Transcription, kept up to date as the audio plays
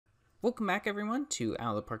Welcome back, everyone, to Out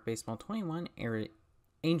of the Park Baseball 21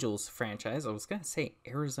 Angels franchise. I was going to say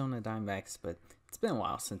Arizona Diamondbacks, but it's been a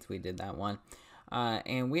while since we did that one.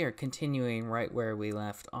 And we are continuing right where we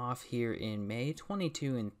left off here in May,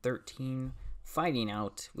 22-13, fighting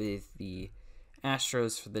out with the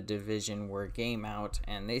Astros for the division. We're game out,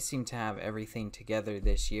 and they seem to have everything together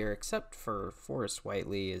this year, except for Forrest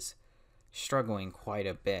Whiteley is struggling quite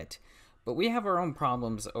a bit. But we have our own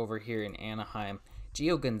problems over here in Anaheim.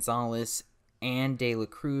 Gio Gonzalez and De La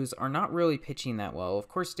Cruz are not really pitching that well. Of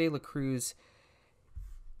course, De La Cruz,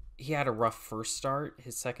 he had a rough first start.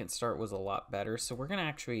 His second start was a lot better. So we're going to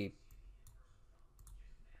actually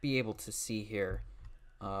be able to see here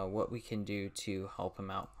what we can do to help him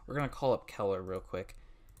out. We're going to call up Keller real quick.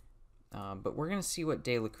 But we're going to see what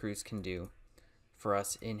De La Cruz can do for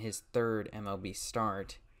us in his third MLB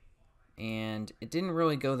start. And it didn't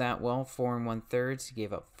really go that well. 4 1/3. He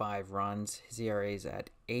gave up 5 runs. His ERA is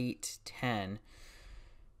at 8.10.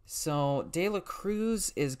 So De La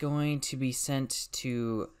Cruz is going to be sent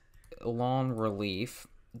to long relief.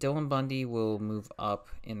 Dylan Bundy will move up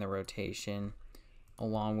in the rotation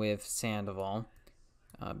along with Sandoval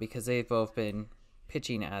because they've both been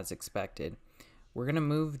pitching as expected. We're going to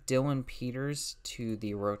move Dylan Peters to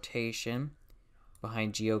the rotation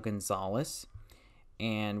behind Gio Gonzalez.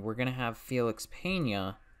 And we're going to have Felix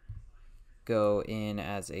Pena go in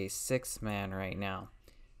as a 6th man right now.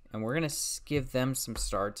 And we're going to give them some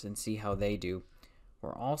starts and see how they do.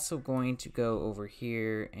 We're also going to go over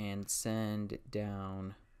here and send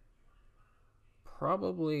down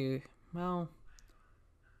probably, well,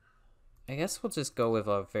 I guess we'll just go with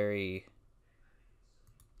a very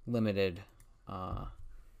limited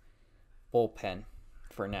bullpen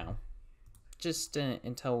for now. Just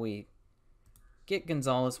until we get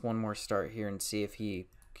Gonzalez one more start here and see if he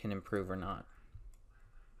can improve or not.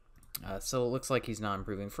 So it looks like he's not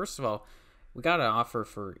improving. First of all, we got an offer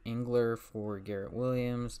for Engler for Garrett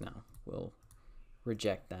Williams. No, we'll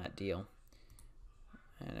reject that deal.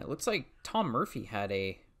 And it looks like Tom Murphy had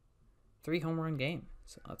a 3 home run game.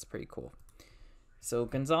 So that's pretty cool. So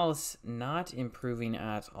Gonzalez not improving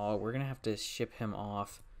at all. We're going to have to ship him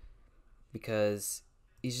off because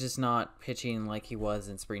he's just not pitching like he was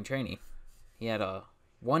in spring training. He had a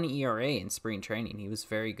 1 ERA in spring training. He was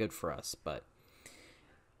very good for us, but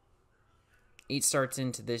 8 starts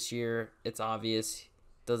into this year, it's obvious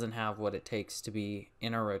doesn't have what it takes to be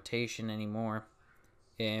in our rotation anymore.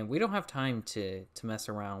 And we don't have time to mess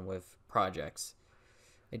around with projects.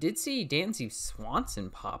 I did see Dansby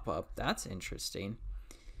Swanson pop up. That's interesting.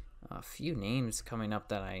 A few names coming up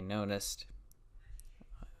that I noticed.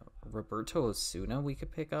 Roberto Osuna we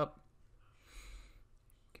could pick up.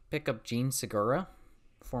 Pick up Gene Segura,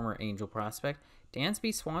 former Angel prospect.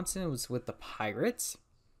 Dansby Swanson was with the Pirates.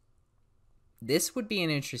 This would be an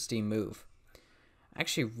interesting move. I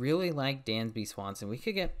actually really like Dansby Swanson. We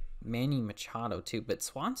could get Manny Machado too, but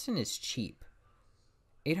Swanson is cheap.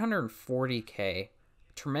 $840K.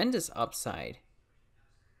 Tremendous upside.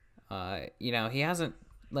 He hasn't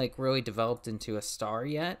really developed into a star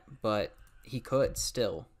yet, but he could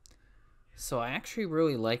still. So I actually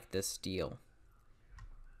really like this deal.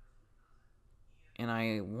 And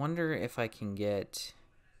I wonder if I can get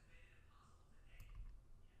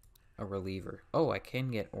a reliever. Oh, I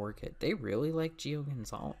can get Orchid. They really like Gio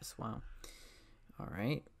Gonzalez. Wow. All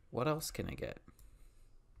right. What else can I get?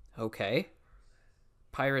 Okay.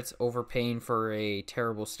 Pirates overpaying for a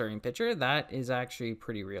terrible starting pitcher. That is actually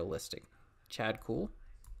pretty realistic. Chad Kuhl?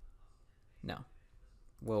 No.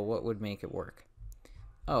 Well, what would make it work?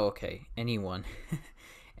 Oh, okay. Anyone.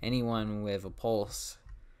 Anyone with a pulse.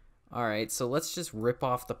 All right, so let's just rip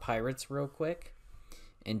off the Pirates real quick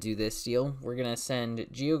and do this deal. We're going to send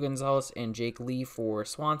Gio Gonzalez and Jake Lee for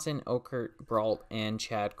Swanson, Okert, Brault, and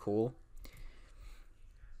Chad Kuhl.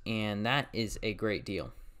 And that is a great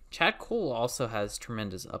deal. Chad Kuhl also has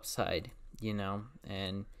tremendous upside,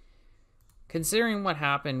 and considering what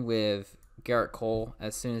happened with Garrett Cole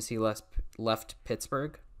as soon as he left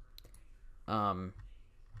Pittsburgh,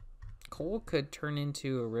 Cole could turn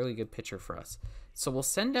into a really good pitcher for us. So we'll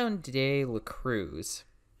send down De La Cruz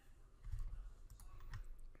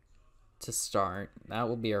to start. That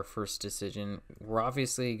will be our first decision. We're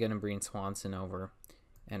obviously going to bring Swanson over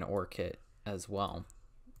and Orchid as well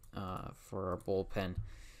for our bullpen.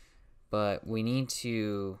 But we need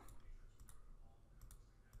to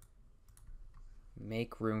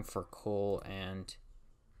make room for Cole and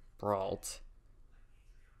Brault.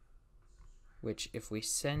 Which, if we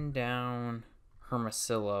send down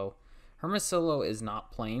Hermosillo is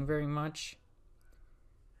not playing very much.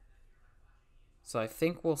 So I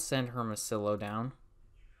think we'll send Hermosillo down.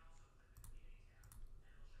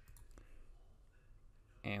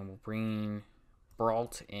 And we'll bring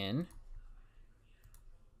Brault in.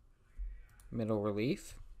 Middle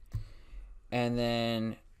relief. And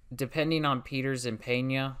then, depending on Peters and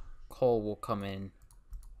Pena, Cole will come in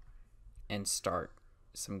and start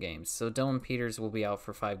some games. So Dylan Peters will be out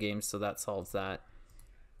for 5 games, so that solves that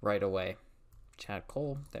right away. Chad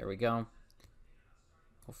Cole, there we go.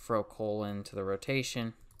 We'll throw Cole into the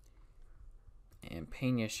rotation. And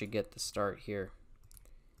Pena should get the start here.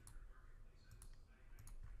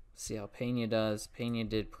 See how Pena does. Pena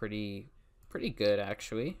did pretty good,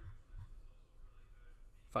 actually.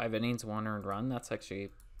 5 innings, 1 earned run. That's actually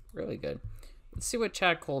really good. Let's see what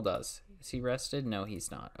Chad Cole does. Is he rested? No,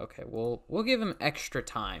 he's not. Okay, we'll give him extra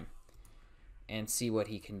time and see what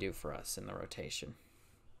he can do for us in the rotation.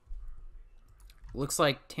 Looks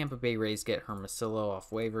like Tampa Bay Rays get Hermosillo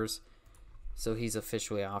off waivers, so he's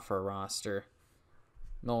officially off our roster.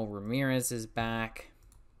 Noel Ramirez is back.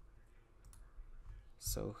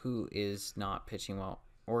 So who is not pitching well?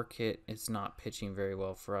 Orchid is not pitching very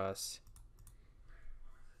well for us.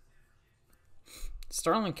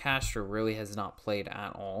 Starlin Castro really has not played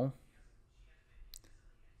at all,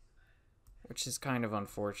 which is kind of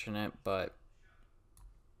unfortunate, but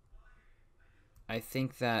I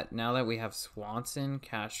think that now that we have Swanson,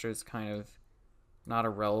 Castro's kind of not a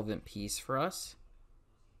relevant piece for us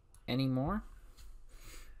anymore.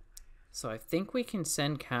 So I think we can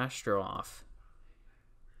send Castro off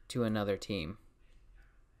to another team.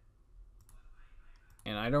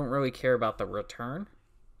 And I don't really care about the return.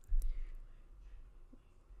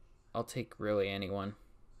 I'll take really anyone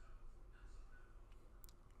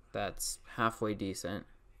that's halfway decent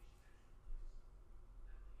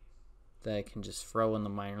that I can just throw in the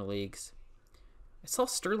minor leagues. I saw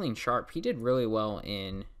Sterling Sharp. He did really well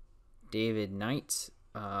in David Knight's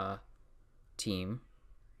team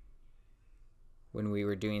when we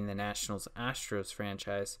were doing the Nationals Astros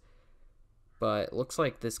franchise. But it looks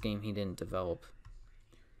like this game he didn't develop.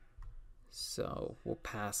 So we'll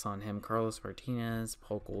pass on him. Carlos Martinez,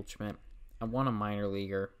 Paul Goldschmidt. I want a minor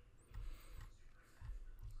leaguer.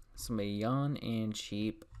 Somebody young and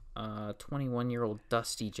cheap. 21-year-old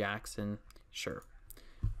Dusty Jackson. Sure,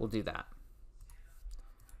 we'll do that.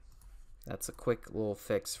 That's a quick little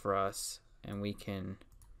fix for us. And we can...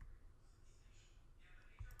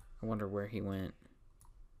 I wonder where he went.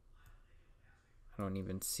 I don't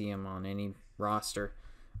even see him on any roster.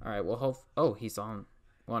 All right, well, oh, he's on.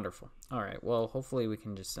 Wonderful. All right, well, hopefully we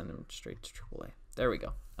can just send him straight to AAA. There we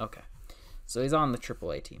go. Okay. So he's on the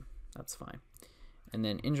AAA team. That's fine. And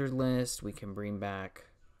then injured list, we can bring back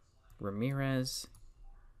Ramirez,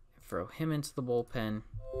 throw him into the bullpen,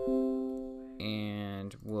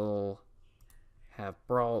 and we'll have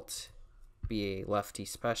Brault be a lefty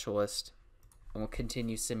specialist, and we'll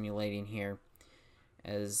continue simulating here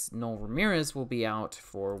as Noel Ramirez will be out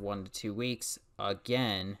for 1 to 2 weeks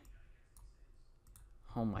again.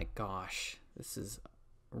 Oh my gosh, this is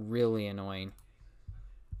really annoying.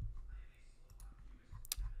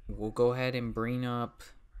 We'll go ahead and bring up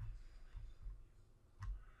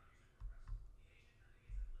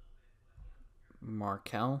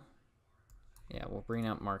Markel. Yeah, we'll bring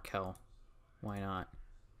up Markel. Why not?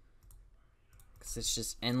 Because it's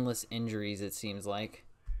just endless injuries, it seems like.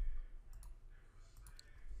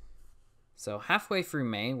 So halfway through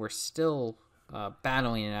May, we're still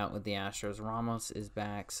battling it out with the Astros. Ramos is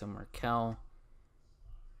back, so Markel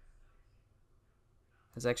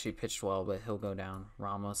has actually pitched well, but he'll go down.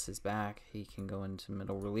 Ramos is back. He can go into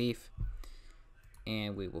middle relief,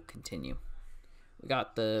 and we will continue. We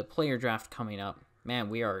got the player draft coming up. Man,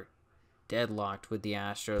 we are deadlocked with the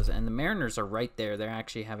Astros, and the Mariners are right there. They're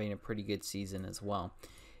actually having a pretty good season as well.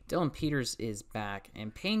 Dylan Peters is back,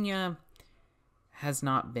 and Pena has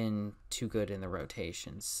not been too good in the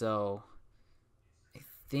rotation, so I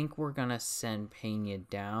think we're going to send Pena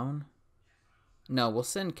down. No, we'll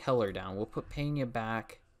send Keller down. We'll put Pena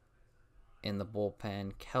back in the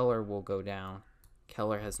bullpen. Keller will go down.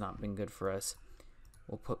 Keller has not been good for us.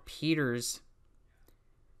 We'll put Peters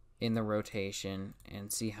in the rotation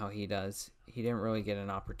and see how he does. He didn't really get an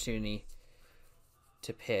opportunity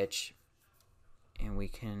to pitch. And we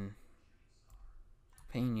can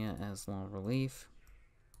Pena as long relief.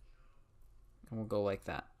 And we'll go like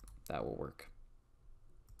that. That will work.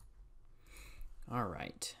 All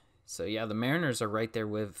right. So, yeah, the Mariners are right there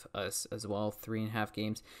with us as well, 3.5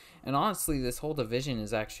 games. And honestly, this whole division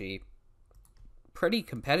is actually pretty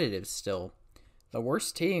competitive still. The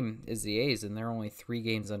worst team is the A's, and they're only 3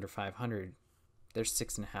 games under 500. They're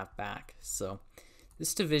 6.5 back. So,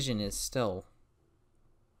 this division is still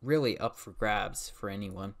really up for grabs for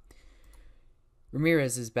anyone.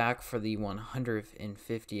 Ramirez is back for the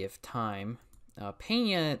 150th time.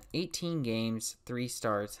 Pena, 18 games, 3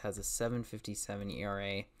 starts, has a 7.57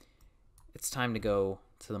 ERA. It's time to go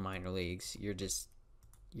to the minor leagues.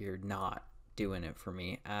 You're not doing it for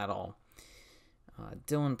me at all.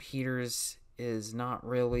 Dylan Peters is not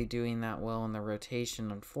really doing that well in the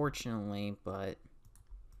rotation, unfortunately, but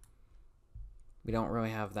we don't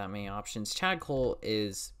really have that many options. Chad Cole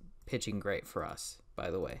is pitching great for us,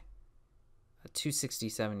 by the way. A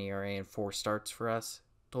 2.67 ERA and 4 starts for us.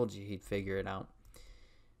 Told you he'd figure it out.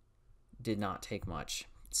 Did not take much.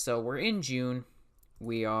 So we're in June.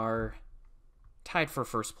 We are tied for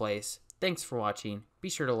first place. Thanks for watching. Be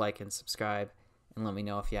sure to like and subscribe, and let me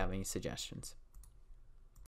know if you have any suggestions.